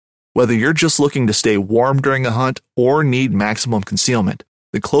Whether you're just looking to stay warm during a hunt or need maximum concealment,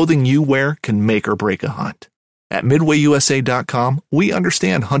 the clothing you wear can make or break a hunt. At MidwayUSA.com, we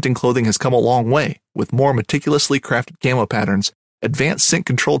understand hunting clothing has come a long way with more meticulously crafted camo patterns, advanced scent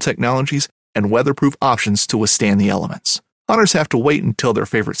control technologies, and weatherproof options to withstand the elements. Hunters have to wait until their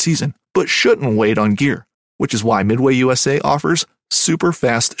favorite season, but shouldn't wait on gear, which is why Midway USA offers super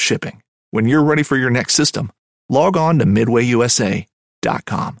fast shipping. When you're ready for your next system, log on to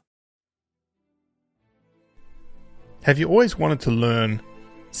MidwayUSA.com. Have you always wanted to learn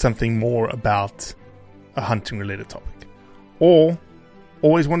something more about a hunting related topic? Or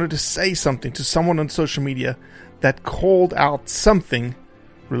always wanted to say something to someone on social media that called out something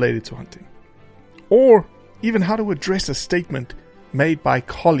related to hunting? Or even how to address a statement made by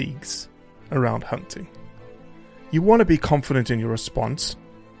colleagues around hunting? You want to be confident in your response,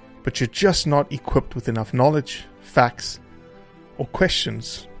 but you're just not equipped with enough knowledge, facts, or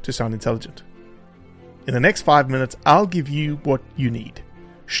questions to sound intelligent. In the next 5 minutes, I'll give you what you need.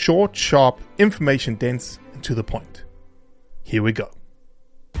 Short, sharp, information dense, and to the point. Here we go.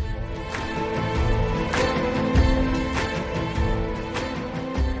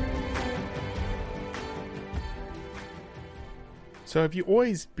 So have you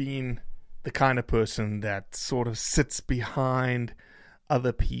always been the kind of person that sort of sits behind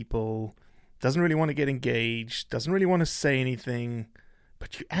other people, doesn't really want to get engaged, doesn't really want to say anything,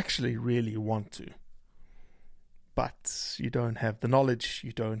 but you actually really want to? But you don't have the knowledge,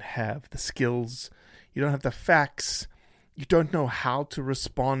 you don't have the skills, you don't have the facts, you don't know how to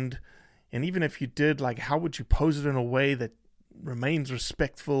respond. And even if you did, like, how would you pose it in a way that remains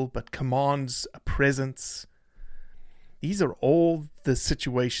respectful but commands a presence? These are all the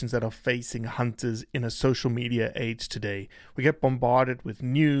situations that are facing hunters in a social media age today. We get bombarded with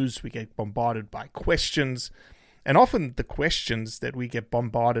news, we get bombarded by questions, and often the questions that we get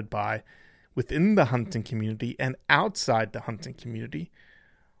bombarded by within the hunting community and outside the hunting community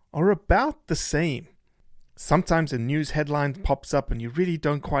are about the same. Sometimes a news headline pops up and you really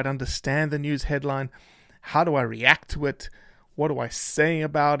don't quite understand the news headline. How do I react to it? What do I say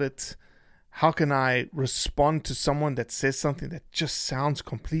about it? How can I respond to someone that says something that just sounds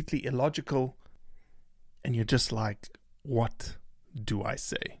completely illogical? And you're just like, what do I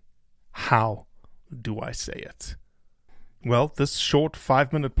say? How do I say it? Well, this short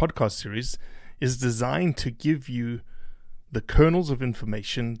 5-minute podcast series is designed to give you the kernels of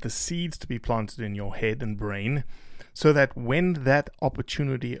information, the seeds to be planted in your head and brain, so that when that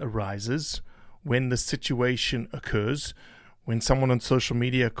opportunity arises, when the situation occurs, when someone on social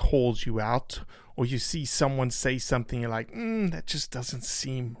media calls you out, or you see someone say something, you're like, that just doesn't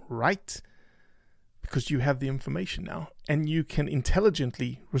seem right, because you have the information now, and you can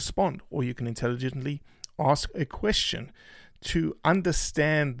intelligently respond, or you can intelligently ask a question to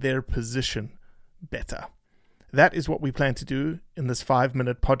understand their position better. That is what we plan to do in this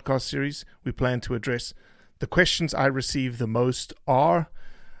 5-minute podcast series. We plan to address the questions I receive the most are,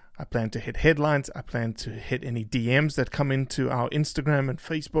 I plan to hit headlines, I plan to hit any DMs that come into our Instagram and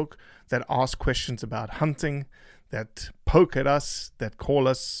Facebook that ask questions about hunting, that poke at us, that call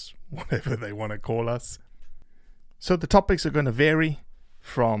us whatever they want to call us. So the topics are going to vary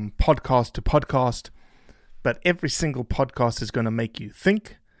from podcast to podcast, but every single podcast is going to make you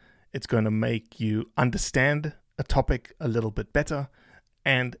think. It's going to make you understand a topic a little bit better.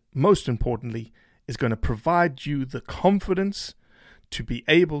 And most importantly, is going to provide you the confidence to be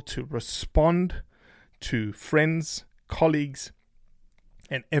able to respond to friends, colleagues,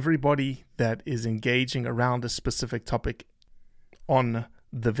 and everybody that is engaging around a specific topic on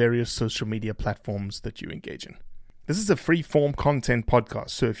the various social media platforms that you engage in. This is a free-form content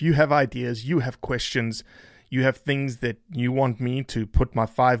podcast, so if you have ideas, you have questions, you have things that you want me to put my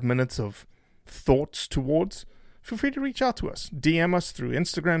 5 minutes of thoughts towards, feel free to reach out to us. DM us through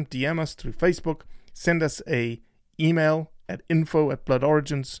Instagram, DM us through Facebook, send us an email at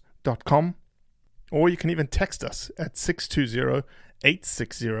info@bloodorigins.com, or you can even text us at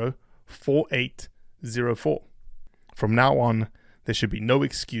 620-860-4804. From now on, there should be no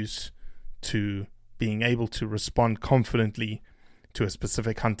excuse to being able to respond confidently to a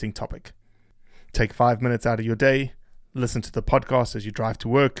specific hunting topic. Take 5 minutes out of your day, listen to the podcast as you drive to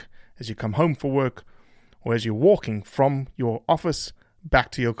work, as you come home for work, or as you're walking from your office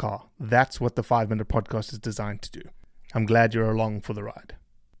back to your car. That's what the 5-minute podcast is designed to do. I'm glad you're along for the ride.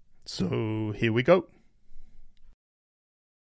 So here we go.